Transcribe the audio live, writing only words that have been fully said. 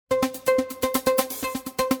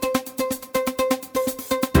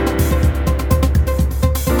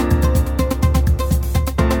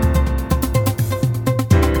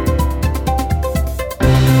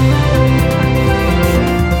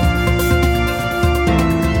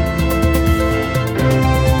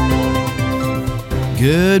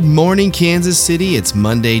Good morning, Kansas City. It's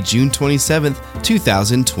Monday, June 27th,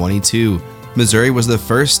 2022. Missouri was the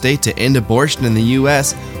first state to end abortion in the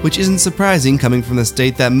U.S., which isn't surprising coming from the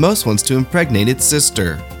state that most wants to impregnate its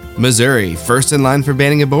sister. Missouri, first in line for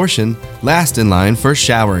banning abortion, last in line for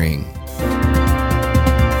showering.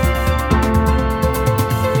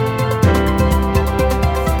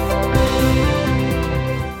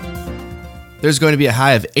 There's going to be a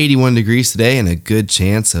high of 81 degrees today and a good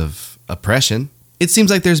chance of oppression. It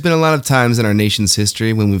seems like there's been a lot of times in our nation's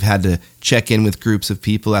history when we've had to check in with groups of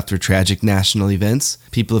people after tragic national events.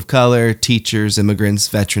 People of color, teachers, immigrants,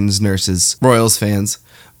 veterans, nurses, Royals fans.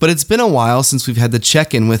 But it's been a while since we've had to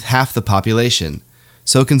check in with half the population.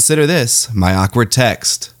 So consider this, my awkward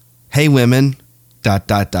text. Hey women, ...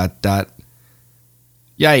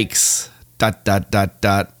 Yikes, ...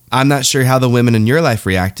 I'm not sure how the women in your life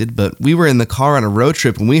reacted, but we were in the car on a road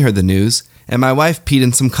trip when we heard the news, and my wife peed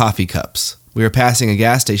in some coffee cups. We were passing a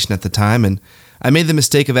gas station at the time, and I made the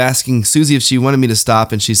mistake of asking Susie if she wanted me to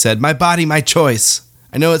stop, and she said, "My body, my choice."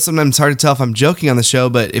 I know it's sometimes hard to tell if I'm joking on the show,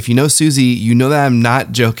 but if you know Susie, you know that I'm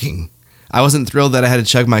not joking. I wasn't thrilled that I had to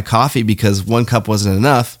chug my coffee because one cup wasn't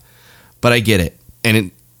enough, but I get it, and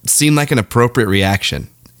it seemed like an appropriate reaction.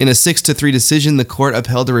 In a 6-3 decision, the court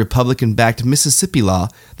upheld a Republican-backed Mississippi law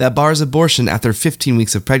that bars abortion after 15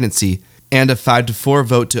 weeks of pregnancy, and a 5-4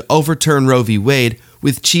 vote to overturn Roe v. Wade,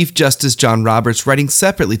 with Chief Justice John Roberts writing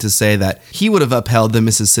separately to say that he would have upheld the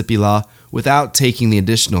Mississippi law without taking the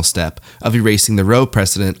additional step of erasing the Roe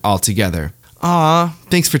precedent altogether. Aw,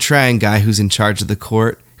 thanks for trying, guy who's in charge of the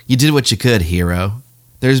court. You did what you could, hero.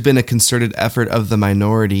 There's been a concerted effort of the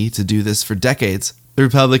minority to do this for decades. The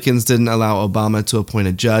Republicans didn't allow Obama to appoint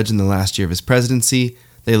a judge in the last year of his presidency.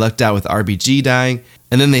 They lucked out with RBG dying,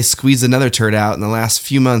 and then they squeezed another turd out in the last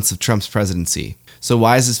few months of Trump's presidency. So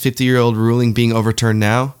why is this 50-year-old ruling being overturned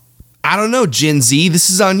now? I don't know, Gen Z.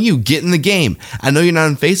 This is on you. Get in the game. I know you're not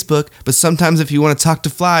on Facebook, but sometimes if you want to talk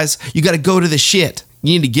to flies, you got to go to the shit.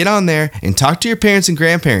 You need to get on there and talk to your parents and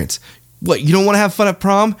grandparents. What, you don't want to have fun at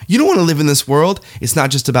prom? You don't want to live in this world? It's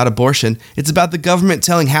not just about abortion. It's about the government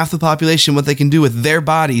telling half the population what they can do with their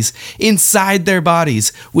bodies, inside their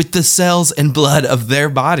bodies, with the cells and blood of their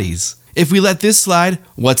bodies. If we let this slide,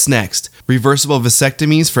 what's next? Reversible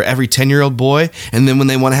vasectomies for every 10-year-old boy, and then when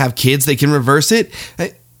they want to have kids, they can reverse it?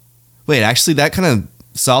 Wait, actually, that kind of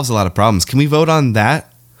solves a lot of problems. Can we vote on that?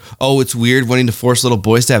 Oh, it's weird wanting to force little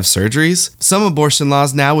boys to have surgeries? Some abortion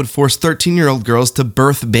laws now would force 13-year-old girls to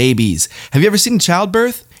birth babies. Have you ever seen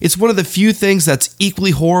childbirth? It's one of the few things that's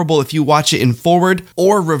equally horrible if you watch it in forward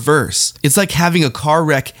or reverse. It's like having a car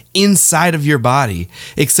wreck inside of your body,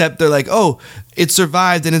 except they're like, oh, it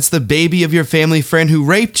survived and it's the baby of your family friend who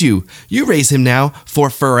raped you. You raise him now for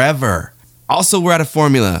forever. Also, we're out of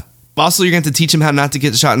formula. Also, you're going to have to teach him how not to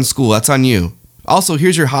get shot in school. That's on you. Also,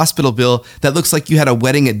 here's your hospital bill that looks like you had a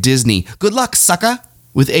wedding at Disney. Good luck, sucker!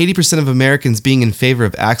 With 80% of Americans being in favor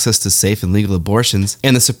of access to safe and legal abortions,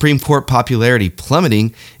 and the Supreme Court popularity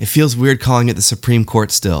plummeting, it feels weird calling it the Supreme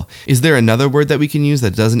Court still. Is there another word that we can use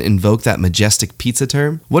that doesn't invoke that majestic pizza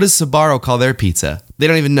term? What does Sbarro call their pizza? They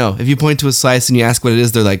don't even know. If you point to a slice and you ask what it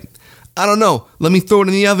is, they're like, I don't know. Let me throw it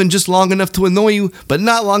in the oven just long enough to annoy you, but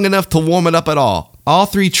not long enough to warm it up at all. All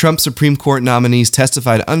three Trump Supreme Court nominees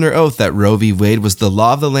testified under oath that Roe v. Wade was the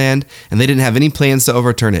law of the land, and they didn't have any plans to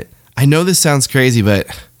overturn it. I know this sounds crazy, but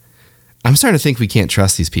I'm starting to think we can't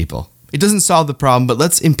trust these people. It doesn't solve the problem, but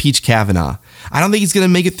let's impeach Kavanaugh. I don't think he's going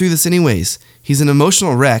to make it through this anyways. He's an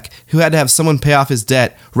emotional wreck who had to have someone pay off his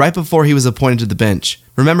debt right before he was appointed to the bench.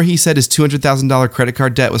 Remember he said his $200,000 credit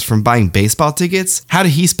card debt was from buying baseball tickets? How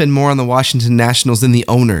did he spend more on the Washington Nationals than the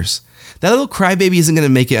owners? That little crybaby isn't going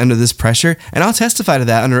to make it under this pressure, and I'll testify to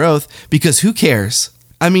that under oath, because who cares?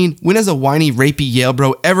 I mean, when has a whiny, rapey Yale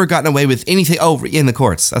bro ever gotten away with anything? Oh, in the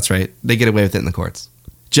courts. That's right. They get away with it in the courts.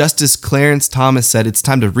 Justice Clarence Thomas said it's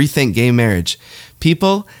time to rethink gay marriage.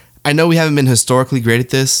 People, I know we haven't been historically great at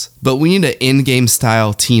this, but we need an in-game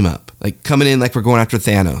style team up. Like coming in like we're going after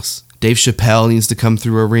Thanos. Dave Chappelle needs to come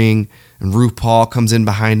through a ring, and RuPaul comes in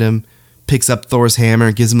behind him, picks up Thor's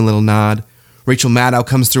hammer, gives him a little nod. Rachel Maddow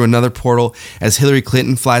comes through another portal as Hillary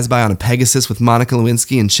Clinton flies by on a Pegasus with Monica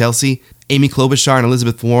Lewinsky and Chelsea. Amy Klobuchar and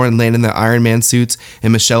Elizabeth Warren land in their Iron Man suits,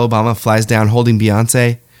 and Michelle Obama flies down holding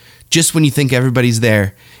Beyonce. Just when you think everybody's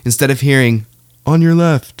there, instead of hearing, on your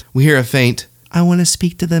left, we hear a faint, I want to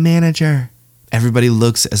speak to the manager. Everybody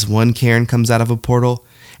looks as one Karen comes out of a portal,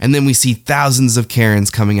 and then we see thousands of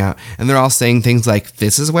Karens coming out, and they're all saying things like,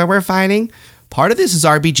 this is where we're fighting? Part of this is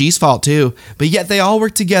RBG's fault too, but yet they all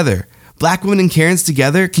work together. Black women and Karens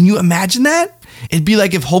together, can you imagine that? It'd be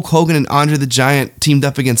like if Hulk Hogan and Andre the Giant teamed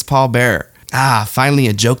up against Paul Bearer. Ah, finally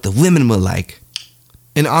a joke the women will like.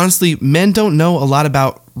 And honestly, men don't know a lot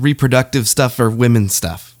about reproductive stuff or women's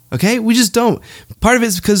stuff. Okay? We just don't. Part of it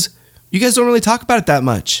is because you guys don't really talk about it that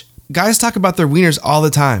much. Guys talk about their wieners all the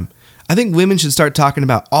time. I think women should start talking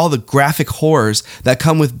about all the graphic horrors that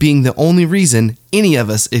come with being the only reason any of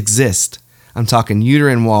us exist. I'm talking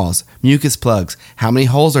uterine walls, mucus plugs, how many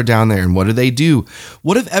holes are down there and what do they do?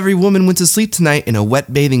 What if every woman went to sleep tonight in a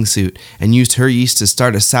wet bathing suit and used her yeast to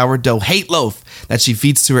start a sourdough hate loaf that she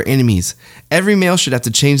feeds to her enemies? Every male should have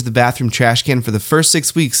to change the bathroom trash can for the first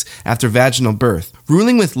 6 weeks after vaginal birth.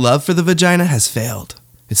 Ruling with love for the vagina has failed.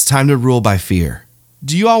 It's time to rule by fear.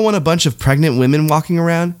 Do you all want a bunch of pregnant women walking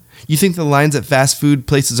around? You think the lines at fast food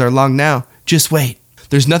places are long now? Just wait.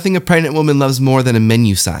 There's nothing a pregnant woman loves more than a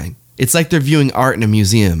menu sign. It's like they're viewing art in a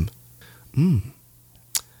museum. We'll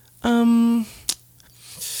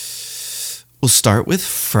start with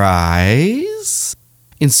fries.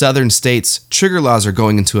 In southern states, trigger laws are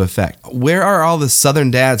going into effect. Where are all the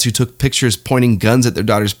southern dads who took pictures pointing guns at their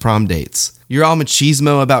daughter's prom dates? You're all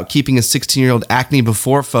machismo about keeping a 16-year-old acne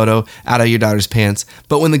before photo out of your daughter's pants,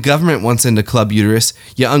 but when the government wants into club uterus,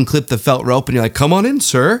 you unclip the felt rope and you're like, come on in,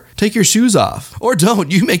 sir. Take your shoes off. Or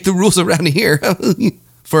don't. You make the rules around here.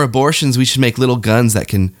 For abortions, we should make little guns that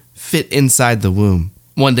can fit inside the womb.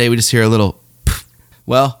 One day we just hear a little, pff.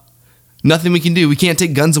 Well, nothing we can do. We can't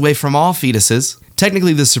take guns away from all fetuses.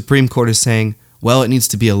 Technically, the Supreme Court is saying, well, it needs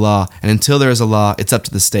to be a law, and until there is a law, it's up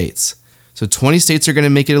to the states. So 20 states are going to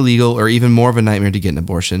make it illegal or even more of a nightmare to get an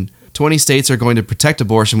abortion. 20 states are going to protect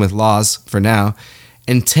abortion with laws for now,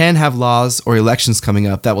 and 10 have laws or elections coming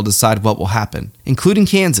up that will decide what will happen, including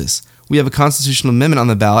Kansas. We have a constitutional amendment on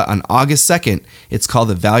the ballot on August 2nd. It's called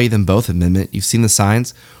the Value Them Both Amendment. You've seen the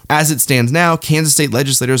signs. As it stands now, Kansas state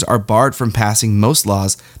legislators are barred from passing most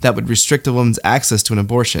laws that would restrict a woman's access to an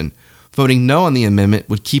abortion. Voting no on the amendment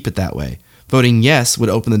would keep it that way. Voting yes would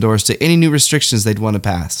open the doors to any new restrictions they'd want to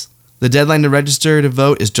pass. The deadline to register to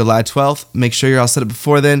vote is July 12th. Make sure you're all set up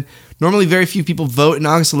before then. Normally, very few people vote in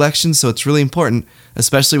August elections, so it's really important,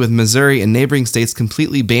 especially with Missouri and neighboring states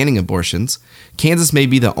completely banning abortions. Kansas may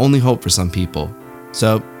be the only hope for some people.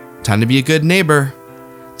 So, time to be a good neighbor.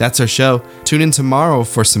 That's our show. Tune in tomorrow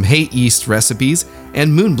for some hate yeast recipes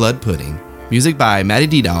and moonblood pudding. Music by Matty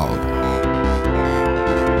D-Dog.